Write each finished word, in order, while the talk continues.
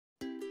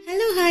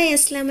Hi,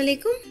 Assalamu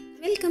alaikum.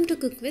 Welcome to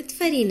Cook with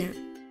Farina.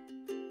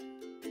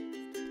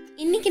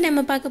 இன்னைக்கு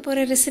நம்ம பார்க்க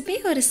போற ரெசிபி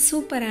ஒரு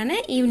சூப்பரான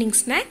ஈவினிங்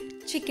ஸ்நாக்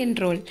சிக்கன்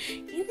ரோல்.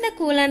 இந்த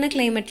கூலான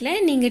கிளைமேட்ல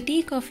நீங்க டீ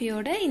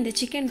காஃபியோட இந்த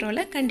சிக்கன்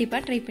ரோலை கண்டிப்பா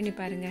ட்ரை பண்ணி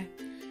பாருங்க.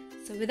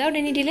 So without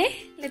any delay,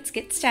 let's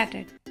get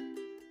started.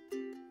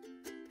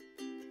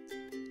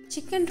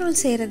 Chicken roll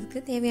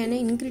செய்யறதுக்கு தேவையான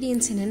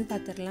இன்கிரிடியன்ட்ஸ் என்னன்னு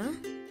பார்த்துடலாம்.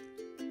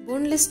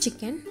 போன்லெஸ்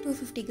சிக்கன்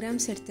 250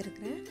 கிராம்ஸ்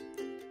எடுத்துருக்கிறேன்.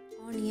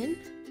 Onion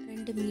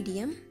 2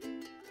 medium,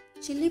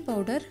 chilli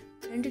powder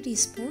 2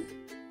 teaspoon,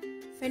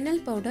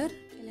 fennel powder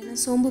இல்லைன்னா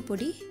சோம்பு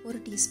பொடி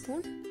 1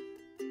 teaspoon,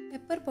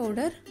 pepper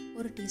powder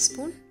 1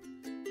 teaspoon,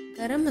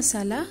 garam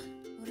masala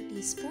 1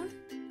 teaspoon,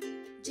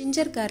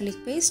 ginger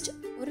garlic paste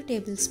 1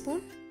 table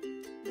spoon,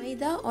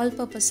 மைதா all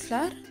purpose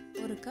flower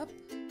 1 cup,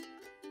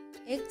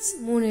 X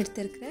 3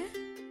 எடுத்துருக்கிறேன்,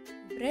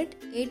 bread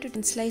 8 to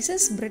 10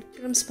 slices bread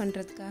crumbs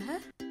பண்ணுறதுக்காக,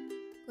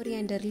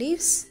 coriander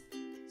leaves,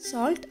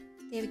 salt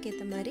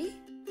தேவைக்கேற்ற மாதிரி,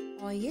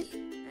 oil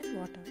and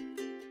water.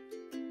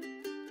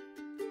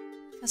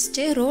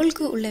 First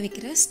ரோலுக்கு உள்ளே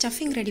வைக்கிற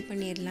ஸ்டஃபிங் ரெடி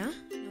பண்ணிடலாம்.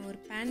 நான் ஒரு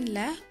பேனில்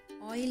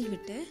ஆயில்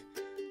விட்டு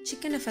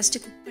சிக்கனை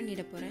ஃபஸ்ட்டு குக்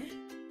பண்ணிட போகிறேன்.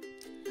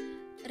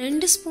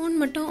 2 ஸ்பூன்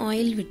மட்டும்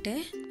ஆயில் விட்டு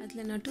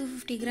அதில் நான்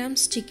 250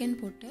 கிராம்ஸ் சிக்கன்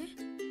போட்டு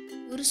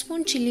 1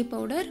 spoon chilli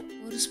powder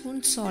 1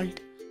 spoon salt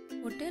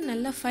போட்டு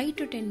நல்லா 5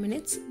 to 10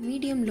 மினிட்ஸ்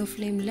மீடியம் லோ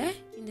ஃப்ளேமில்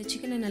இந்த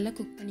சிக்கனை நல்லா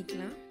குக்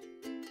பண்ணிக்கலாம்.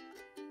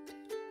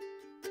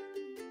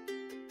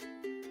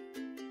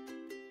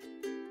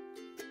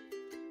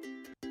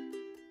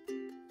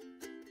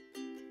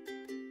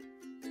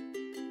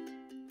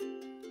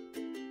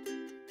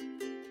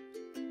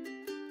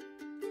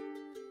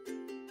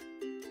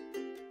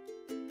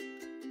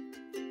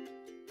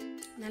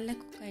 நல்லா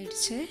குக்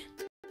ஆகிடுச்சு.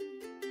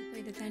 இப்போ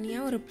இதை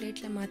தனியாக ஒரு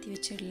பிளேட்டில் மாற்றி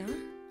வச்சிடலாம்.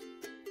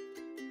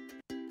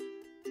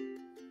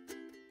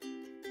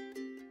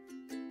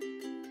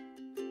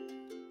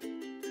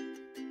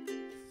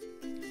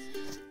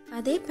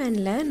 அதே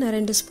பேனில் நான்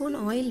 2 ஸ்பூன்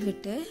ஆயில்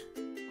விட்டு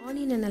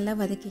ஆனியனை நல்லா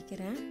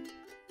வதக்கிக்கிறேன்.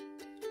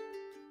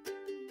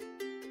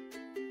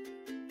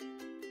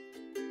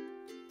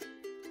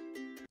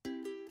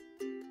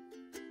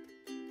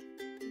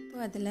 இப்போ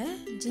அதில்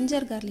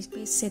ஜிஞ்சர் கார்லிக்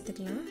பேஸ்ட்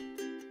சேர்த்துக்கலாம்.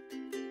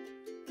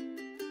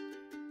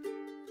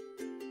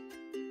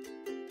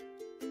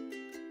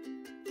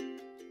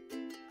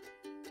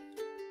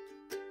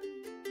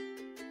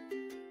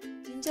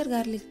 ஜிஞ்சர்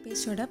கார்லிக்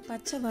பேஸ்டோட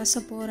பச்சை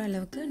வாசம் போகிற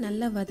அளவுக்கு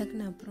நல்லா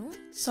வதக்கின அப்புறம்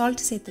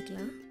சால்ட்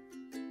சேர்த்துக்கலாம்.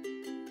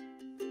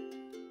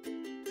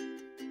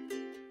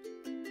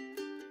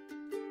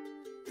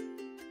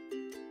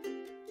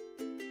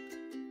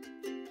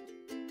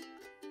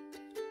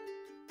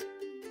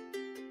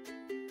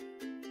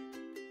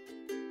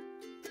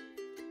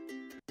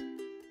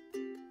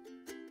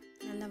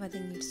 நல்லா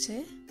வதங்கிடுச்சு.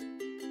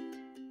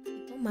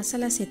 இப்போ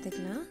மசாலா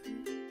சேர்த்துக்கலாம்.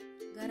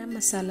 கரம்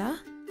மசாலா,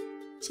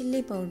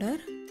 சில்லி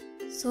பவுடர்,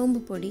 சோம்பு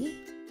பொடி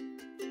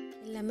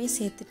எல்லாமே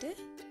சேர்த்துட்டு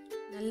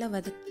நல்லா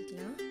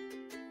வதக்கிக்கலாம்.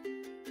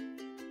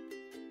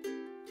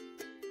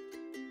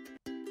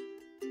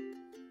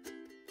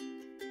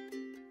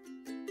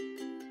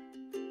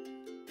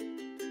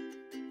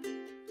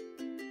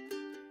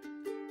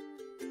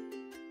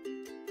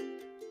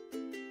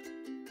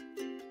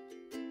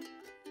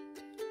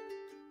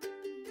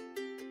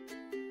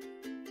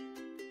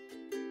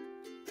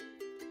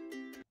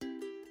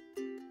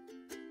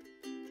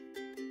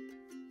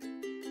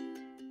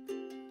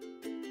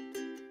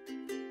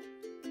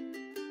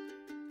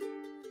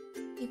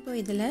 இப்போ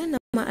இதில்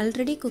நம்ம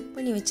ஆல்ரெடி குக்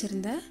பண்ணி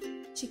வச்சுருந்த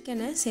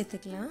சிக்கனை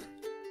சேர்த்துக்கலாம்.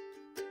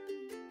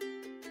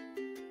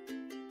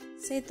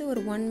 சேர்த்து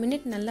ஒரு 1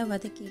 மினிட் நல்லா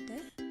வதக்கிட்டு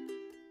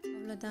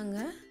அவ்வளோதாங்க,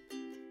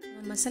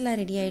 மசாலா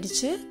ரெடி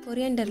ஆயிடுச்சு.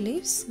 கொரியாண்டர்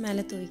லீவ்ஸ்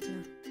மேலே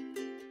தூவிக்கலாம்.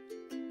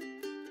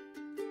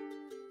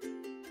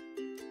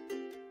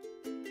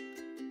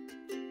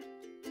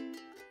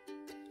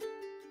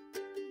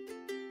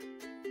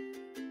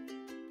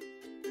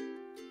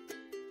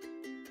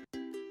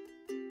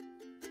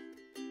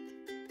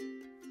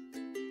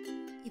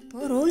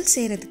 இப்போது ரோல்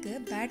செய்கிறதுக்கு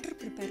பேட்டர்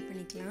ப்ரிப்பேர்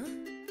பண்ணிக்கலாம்.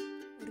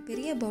 ஒரு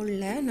பெரிய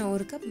பவுலில் நான்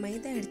 1 கப்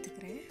மைதா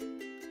எடுத்துக்கிறேன்.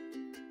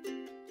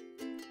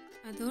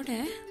 அதோட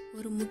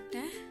ஒரு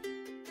முட்டை,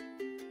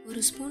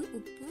 1 ஸ்பூன்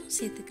உப்பும்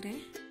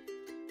சேர்த்துக்கிறேன்.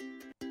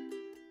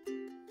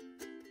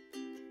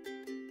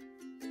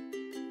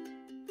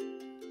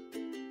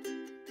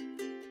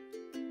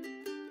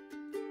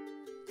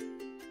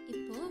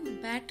 இப்போது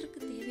பேட்டருக்கு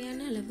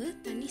தேவையான அளவு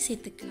தண்ணி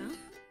சேர்த்துக்கலாம்.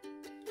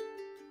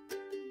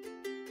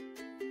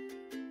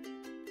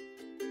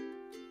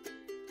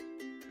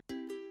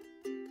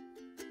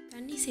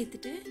 தண்ணி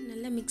சேர்த்துட்டு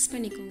நல்லா மிக்ஸ்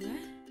பண்ணிக்கோங்க.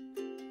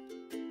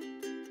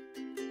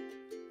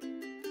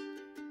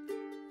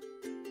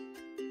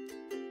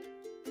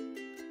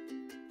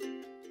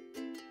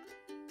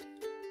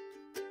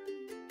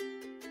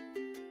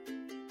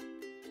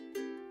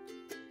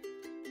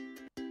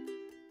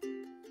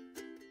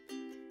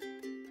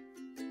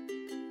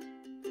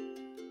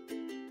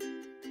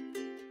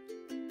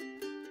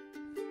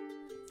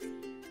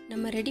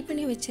 நம்ம ரெடி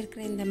பண்ணி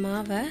வச்சிருக்கிற இந்த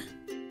மாவை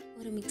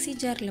ஒரு மிக்ஸி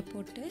ஜாரில்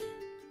போட்டு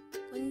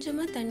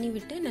கொஞ்சமாக தண்ணி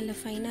விட்டு நல்லா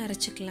ஃபைனாக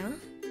அரைச்சிக்கலாம்.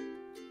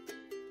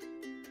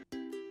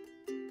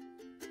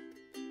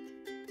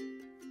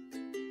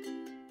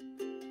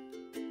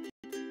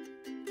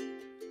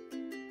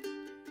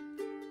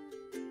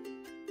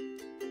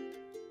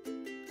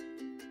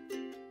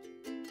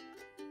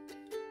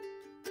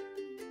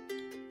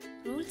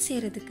 ரோல்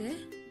செய்கிறதுக்கு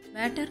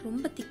பேட்டர்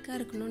ரொம்ப திக்காக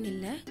இருக்கணும்னு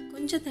இல்லை,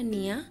 கொஞ்சம்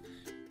தண்ணியாக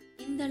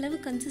இந்த அளவு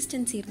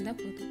கன்சிஸ்டன்சி இருந்தால்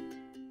போதும்.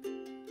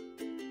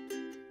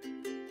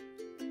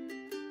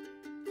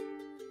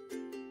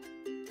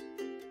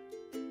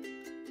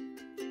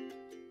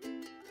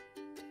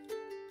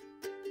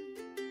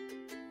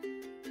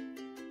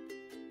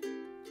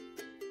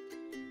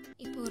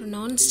 இப்போ ஒரு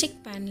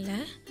நான்ஸ்டிக்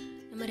பேனில்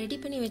நம்ம ரெடி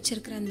பண்ணி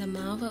வச்சுருக்கிற அந்த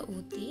மாவை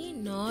ஊற்றி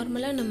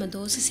நார்மலாக நம்ம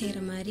தோசை செய்கிற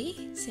மாதிரி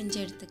செஞ்சு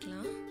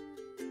எடுத்துக்கலாம்.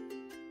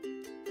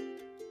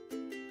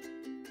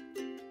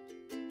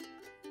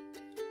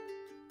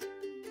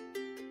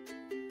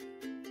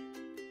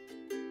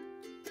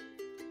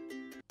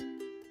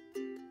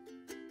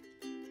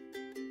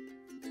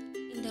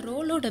 இந்த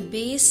ரோலோட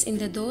பேஸ்,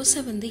 இந்த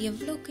தோசை வந்து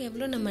எவ்வளோக்கு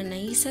எவ்வளோ நம்ம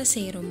நைஸாக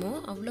செய்கிறோமோ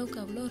அவ்வளோக்கு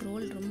அவ்வளோ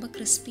ரோல் ரொம்ப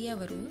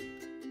கிறிஸ்பியாக வரும்.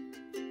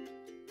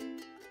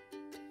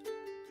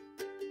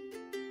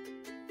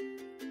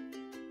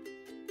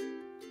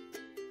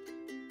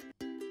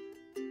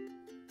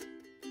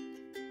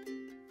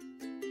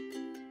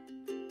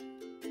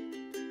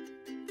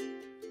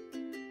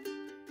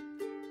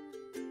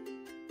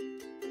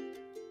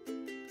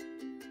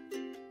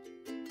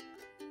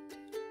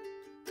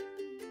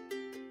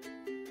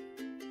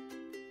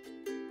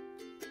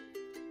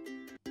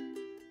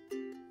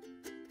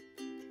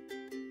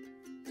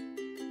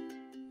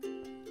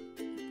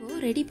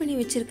 இப்போது ரெடி பண்ணி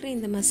வச்சுருக்கிற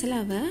இந்த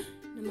மசாலாவை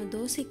நம்ம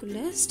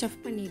தோசைக்குள்ளே ஸ்டஃப்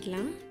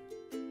பண்ணிடலாம்.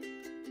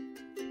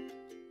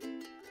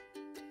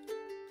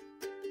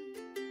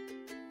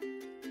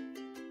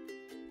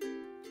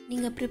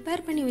 நீங்கள்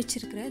ப்ரிப்பேர் பண்ணி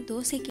வச்சுருக்கிற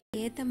தோசைக்கு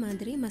ஏற்ற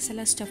மாதிரி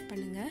மசாலா ஸ்டஃப்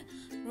பண்ணுங்கள்.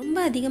 ரொம்ப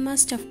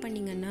அதிகமாக ஸ்டஃப்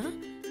பண்ணிங்கன்னா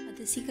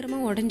அது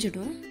சீக்கிரமாக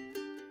உடஞ்சிடும்.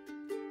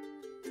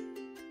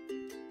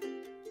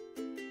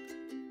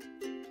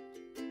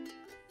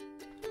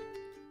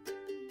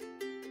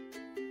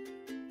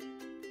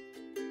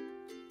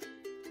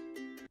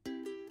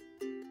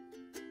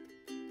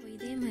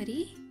 இதே மாதிரி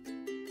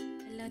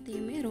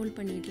எல்லாத்தையுமே ரோல்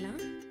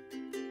பண்ணிடலாம்.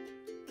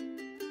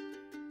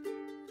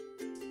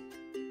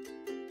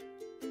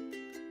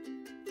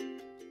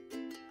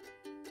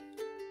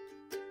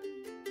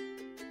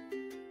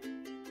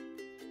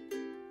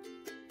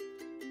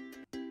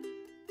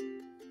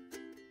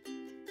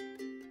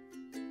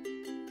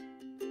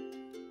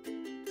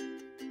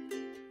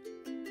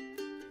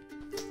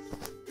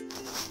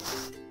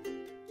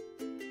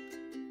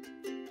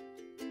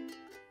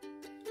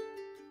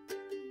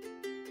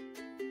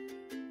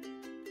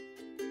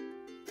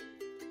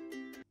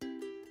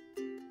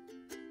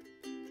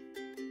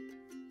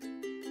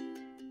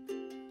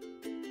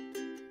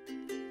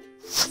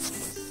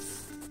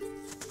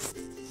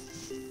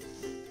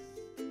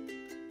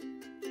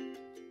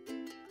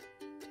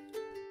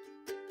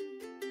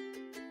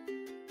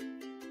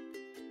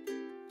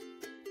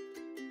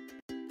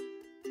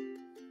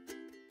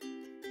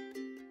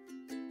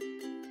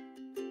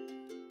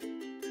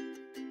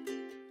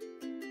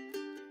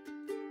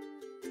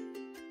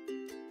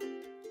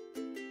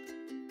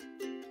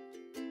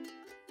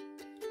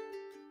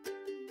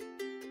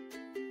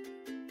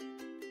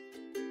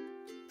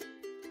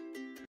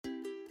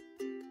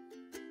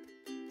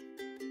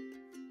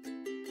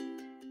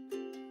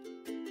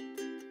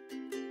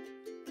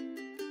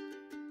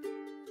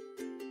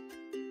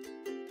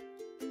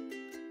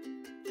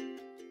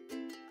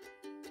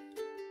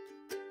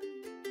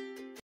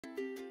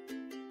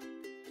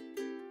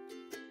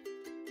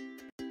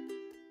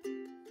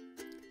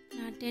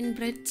 நான் 10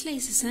 பிரெட்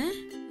ஸ்லைசஸை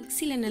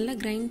மிக்சியில் நல்லா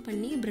கிரைண்ட்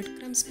பண்ணி பிரெட்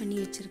க்ரம்ஸ் பண்ணி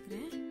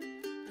வச்சுருக்கிறேன்.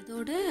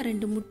 அதோட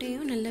 2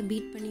 முட்டையும் நல்லா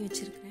பீட் பண்ணி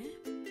வச்சுருக்கிறேன்.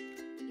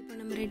 இப்போ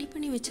நம்ம ரெடி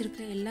பண்ணி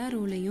வச்சுருக்கிற எல்லா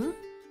ரோலையும்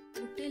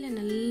முட்டையில்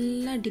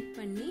நல்லா டிப்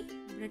பண்ணி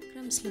பிரெட்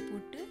க்ரம்ஸில்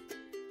போட்டு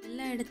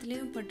எல்லா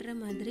இடத்துலையும் படுற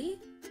மாதிரி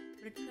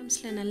பிரெட்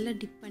க்ரம்ஸில் நல்லா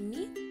டிப்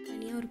பண்ணி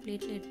தனியாக ஒரு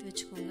பிளேட்டில் எடுத்து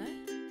வச்சுக்கோங்க.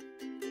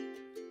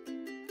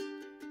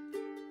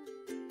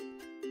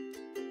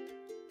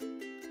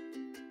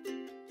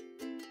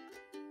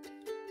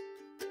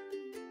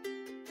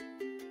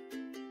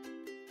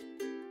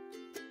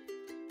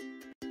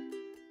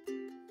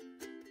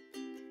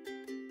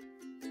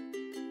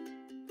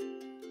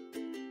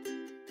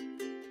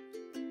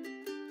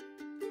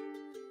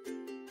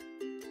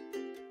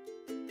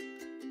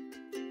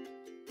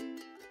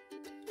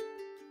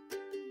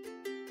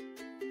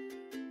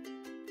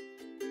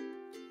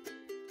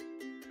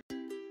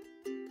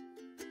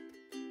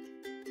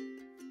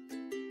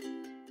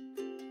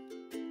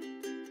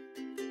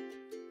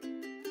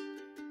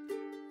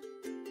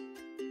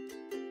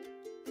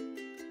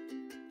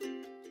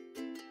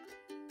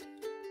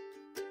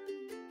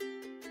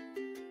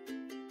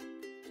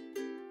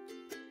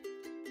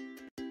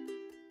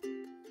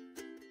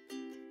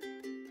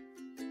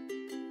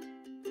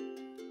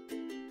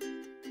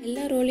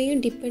 எல்லா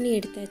ரோலையும் டிப் பண்ணி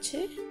எடுத்தாச்சு.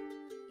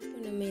 இப்போ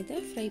நம்ம இதை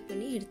ஃப்ரை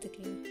பண்ணி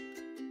எடுத்துக்கலாம்.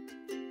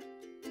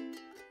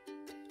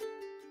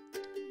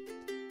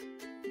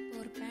 இப்போ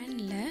ஒரு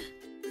பேனில்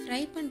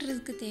ஃப்ரை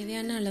பண்ணுறதுக்கு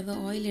தேவையான அளவு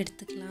ஆயில்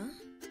எடுத்துக்கலாம்.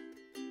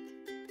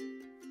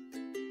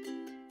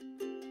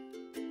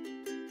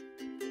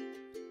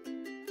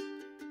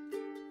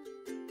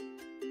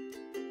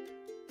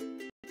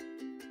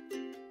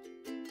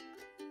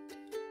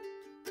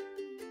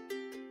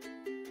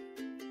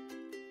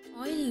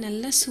 ஆயில்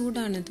நல்லா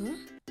சூடானதும்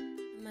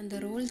நம்ம அந்த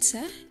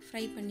ரோல்ஸை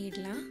ஃப்ரை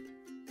பண்ணிடலாம்.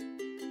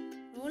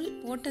 ரோல்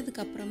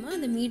போட்டதுக்கப்புறமா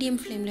அதை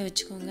மீடியம் ஃப்ளேமில்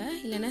வச்சுக்கோங்க,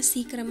 இல்லைனா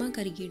சீக்கிரமாக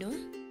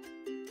கருகிடும்.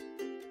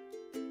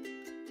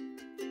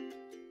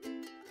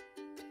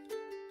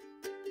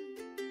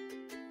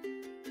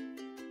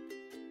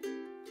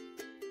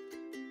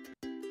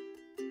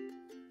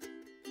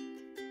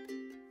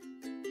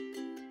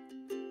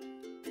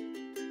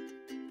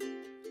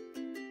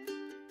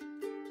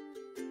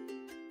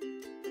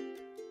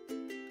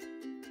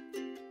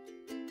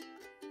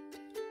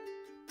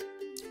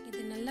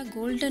 இது நல்லா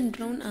கோல்டன்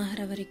ப்ரௌன்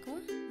ஆகிற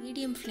வரைக்கும்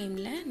மீடியம்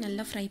ஃப்ளேமில்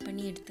நல்லா ஃப்ரை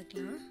பண்ணி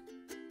எடுத்துக்கலாம்.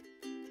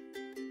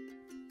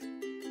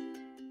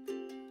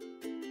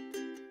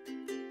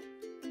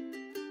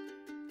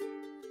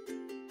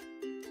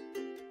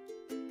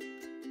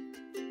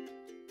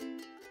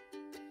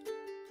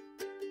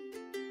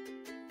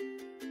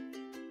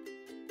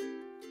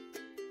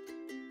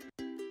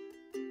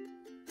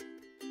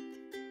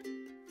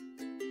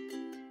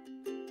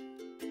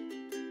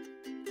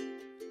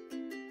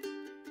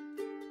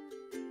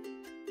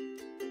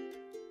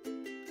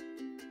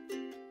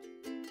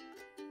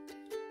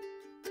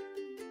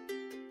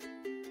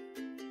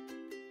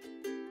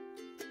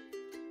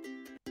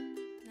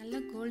 நல்லா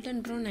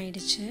கோல்டன் ப்ரௌன்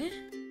ஆயிடுச்சு.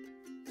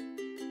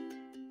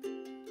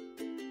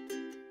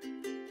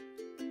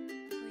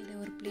 இப்போ இதை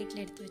ஒரு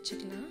பிளேட்டில் எடுத்து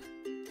வச்சுக்கலாம்.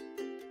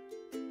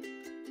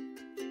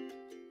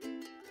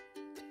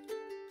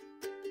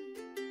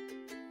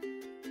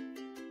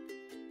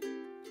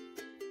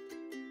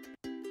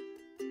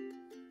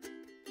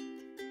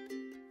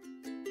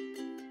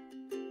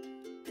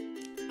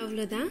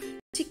 அவ்வளோதான்,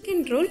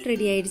 சிக்கன் ரோல்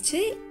ரெடி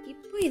ஆயிடுச்சு.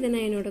 இப்போ இதை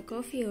நான் என்னோடய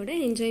காஃபியோட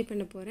என்ஜாய்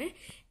பண்ண போகிறேன்.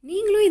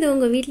 நீங்களும் இதை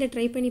உங்கள் வீட்டில்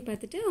ட்ரை பண்ணி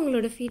பார்த்துட்டு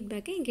உங்களோட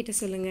ஃபீட்பேக்கை என்கிட்ட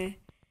சொல்லுங்கள்.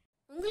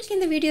 உங்களுக்கு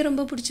இந்த வீடியோ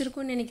ரொம்ப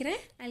பிடிச்சிருக்கும்னு நினைக்கிறேன்.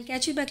 I'll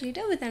catch you back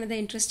later with another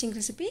interesting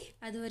recipe.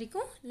 அது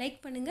வரைக்கும் லைக்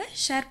பண்ணுங்கள்,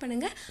 ஷேர்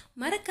பண்ணுங்கள்,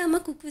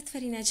 மறக்காமல் குக் வித்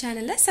ஃபரீனா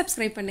சேனலை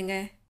சப்ஸ்கிரைப் பண்ணுங்கள்.